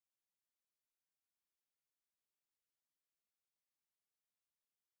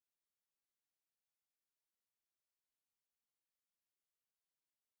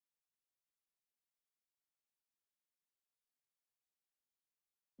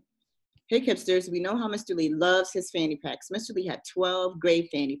Hey, Kipsters, we know how Mr. Lee loves his fanny packs. Mr. Lee had 12 gray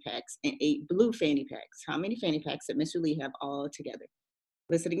fanny packs and 8 blue fanny packs. How many fanny packs did Mr. Lee have all together?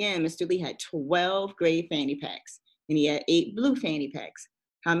 Listen again, Mr. Lee had 12 gray fanny packs and he had 8 blue fanny packs.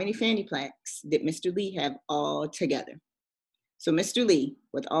 How many fanny packs did Mr. Lee have all together? So Mr. Lee,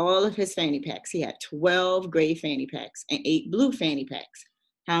 with all of his fanny packs, he had 12 gray fanny packs and 8 blue fanny packs.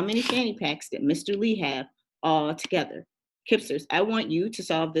 How many fanny packs did Mr. Lee have all together? Kipsters, I want you to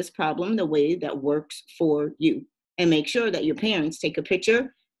solve this problem the way that works for you. And make sure that your parents take a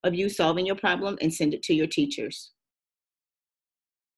picture of you solving your problem and send it to your teachers.